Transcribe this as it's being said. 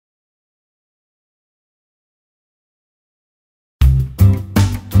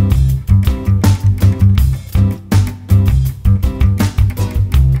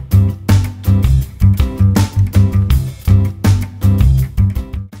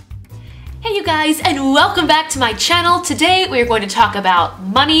you guys, and welcome back to my channel. Today we are going to talk about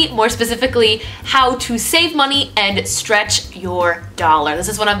money, more specifically how to save money and stretch your dollar. This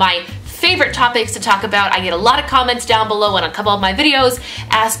is one of my favorite topics to talk about. I get a lot of comments down below on a couple of my videos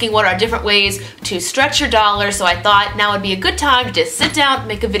asking what are different ways to stretch your dollar, so I thought now would be a good time to just sit down and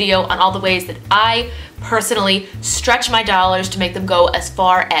make a video on all the ways that I personally stretch my dollars to make them go as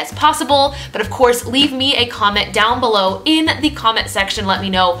far as possible. But of course, leave me a comment down below in the comment section. Let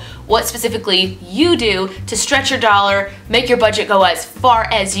me know what specifically you do to stretch your dollar, make your budget go as far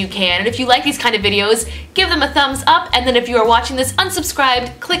as you can. And if you like these kind of videos, give them a thumbs up. And then if you are watching this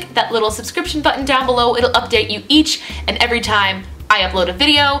unsubscribed, click that little subscription button down below. It'll update you each and every time I upload a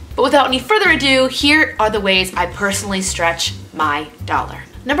video. But without any further ado, here are the ways I personally stretch my dollar.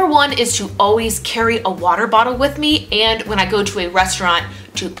 Number one is to always carry a water bottle with me, and when I go to a restaurant,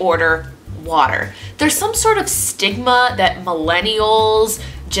 to order water. There's some sort of stigma that millennials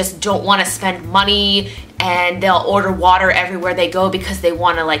just don't want to spend money and they'll order water everywhere they go because they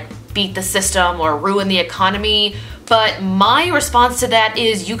want to like beat the system or ruin the economy. But my response to that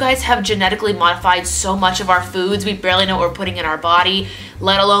is you guys have genetically modified so much of our foods, we barely know what we're putting in our body,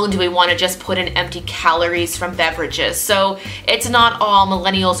 let alone do we want to just put in empty calories from beverages. So it's not all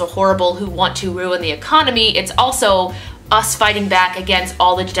millennials are horrible who want to ruin the economy, it's also us fighting back against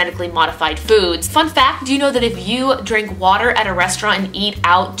all the genetically modified foods. Fun fact, do you know that if you drink water at a restaurant and eat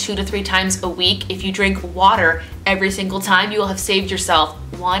out 2 to 3 times a week, if you drink water every single time, you will have saved yourself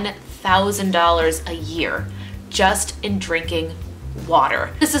 $1,000 a year just in drinking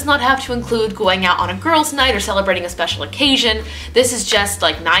water. This does not have to include going out on a girls' night or celebrating a special occasion. This is just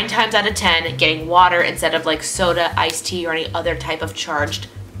like 9 times out of 10 getting water instead of like soda, iced tea, or any other type of charged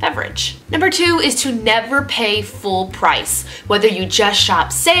beverage. Number two is to never pay full price. Whether you just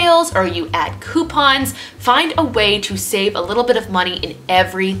shop sales or you add coupons, find a way to save a little bit of money in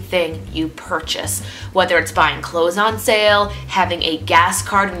everything you purchase. Whether it's buying clothes on sale, having a gas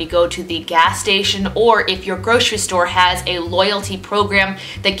card when you go to the gas station, or if your grocery store has a loyalty program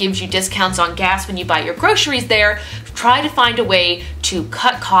that gives you discounts on gas when you buy your groceries there, try to find a way to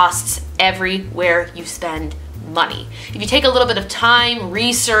cut costs everywhere you spend money. If you take a little bit of time,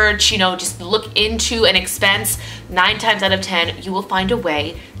 research, just look into an expense, 9 times out of 10, you will find a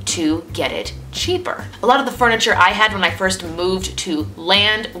way to get it cheaper. A lot of the furniture I had when I first moved to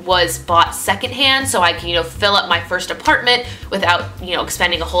land was bought secondhand, so I can, fill up my first apartment without,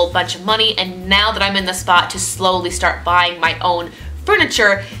 expending a whole bunch of money. And now that I'm in the spot to slowly start buying my own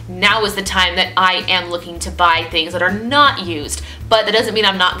furniture, now is the time that I am looking to buy things that are not used. But that doesn't mean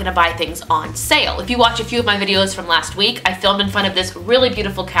I'm not gonna buy things on sale. If you watch a few of my videos from last week, I filmed in front of this really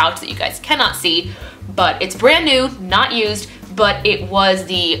beautiful couch that you guys cannot see, but it's brand new, not used, but it was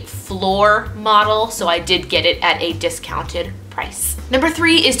the floor model, so I did get it at a discounted price. Number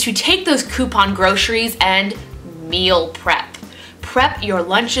 3 is to take those coupon groceries and meal prep. Prep your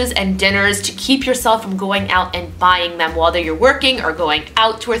lunches and dinners to keep yourself from going out and buying them while you're working or going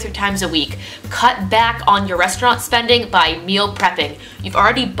out 2 or 3 times a week. Cut back on your restaurant spending by meal prepping. You've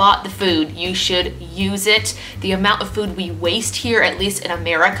already bought the food, you should use it. The amount of food we waste here, at least in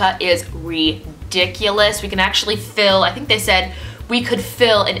America, is ridiculous. We can actually fill, I think they said, we could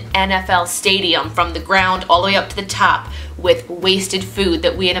fill an NFL stadium from the ground all the way up to the top with wasted food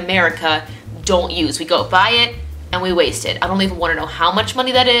that we in America don't use. We go buy it, and we waste it. I don't even want to know how much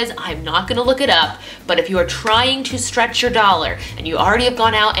money that is. I'm not gonna look it up, but if you are trying to stretch your dollar and you already have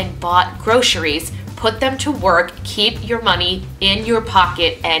gone out and bought groceries, put them to work, keep your money in your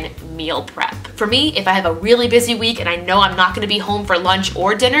pocket, and meal prep. For me, if I have a really busy week and I know I'm not gonna be home for lunch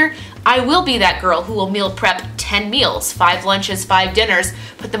or dinner, I will be that girl who will meal prep 10 meals, 5 lunches, 5 dinners,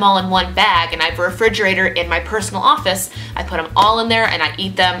 put them all in one bag, and I have a refrigerator in my personal office. I put them all in there and I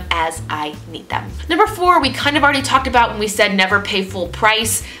eat them as I need them. Number 4, we kind of already talked about when we said never pay full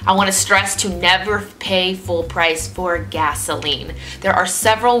price. I want to stress to never pay full price for gasoline. There are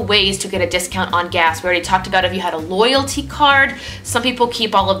several ways to get a discount on gas. We already talked about if you had a loyalty card. Some people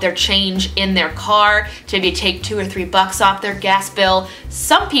keep all of their change in their car to maybe take $2 or $3 off their gas bill.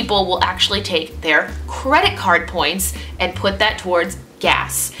 Some people will actually take their credit card points and put that towards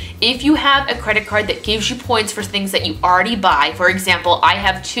gas. If you have a credit card that gives you points for things that you already buy, for example, I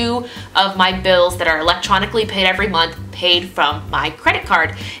have 2 of my bills that are electronically paid every month paid from my credit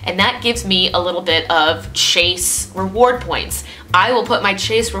card, and that gives me a little bit of Chase reward points. I will put my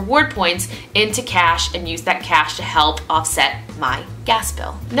Chase reward points into cash and use that cash to help offset my gas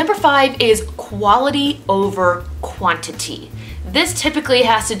bill. Number 5 is quality over quantity. This typically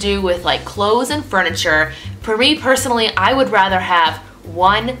has to do with like clothes and furniture. For me personally, I would rather have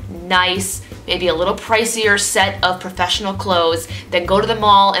one nice maybe a little pricier set of professional clothes than go to the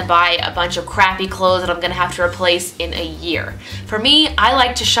mall and buy a bunch of crappy clothes that I'm gonna have to replace in a year. For me, I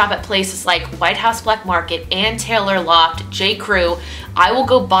like to shop at places like White House Black Market, Ann Taylor, Loft, J. Crew. I will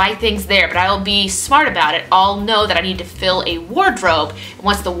go buy things there, but I will be smart about it. I'll know that I need to fill a wardrobe, and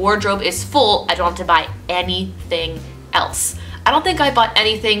once the wardrobe is full, I don't have to buy anything else. I don't think I bought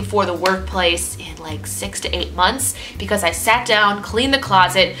anything for the workplace in like 6 to 8 months because I sat down, cleaned the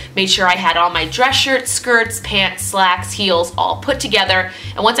closet, made sure I had all my dress shirts, skirts, pants, slacks, heels all put together,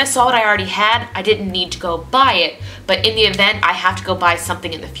 and once I saw what I already had, I didn't need to go buy it. But in the event I have to go buy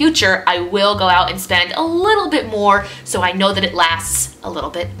something in the future, I will go out and spend a little bit more so I know that it lasts a little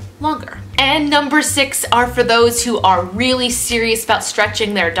bit longer. And number 6 are for those who are really serious about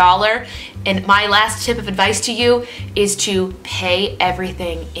stretching their dollar. And my last tip of advice to you is to pay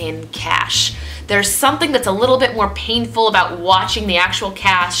everything in cash. There's something that's a little bit more painful about watching the actual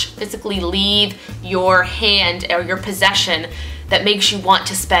cash physically leave your hand or your possession that makes you want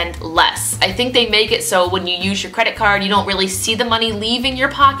to spend less. I think they make it so when you use your credit card, you don't really see the money leaving your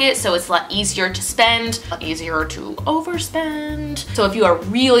pocket, so it's a lot easier to spend, a lot easier to overspend. So if you are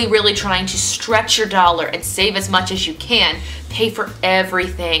really, really trying to stretch your dollar and save as much as you can, pay for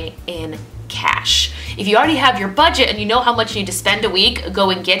everything in cash. If you already have your budget and you know how much you need to spend a week, go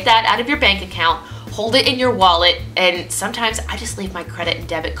and get that out of your bank account, hold it in your wallet, and sometimes I just leave my credit and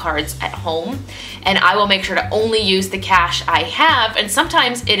debit cards at home, and I will make sure to only use the cash I have, and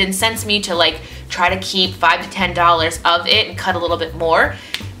sometimes it incents me to like try to keep $5 to $10 of it and cut a little bit more.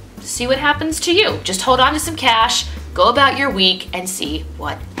 See what happens to you. Just hold on to some cash, go about your week, and see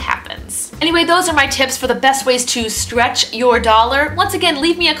what happens. Anyway, those are my tips for the best ways to stretch your dollar. Once again,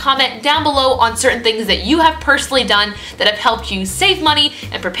 leave me a comment down below on certain things that you have personally done that have helped you save money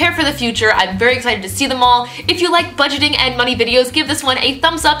and prepare for the future. I'm very excited to see them all. If you like budgeting and money videos, give this one a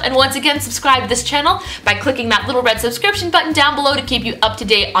thumbs up, and once again, subscribe to this channel by clicking that little red subscription button down below to keep you up to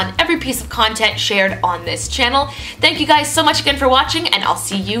date on every piece of content shared on this channel. Thank you guys so much again for watching, and I'll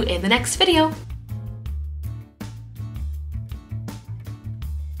see you in the next video.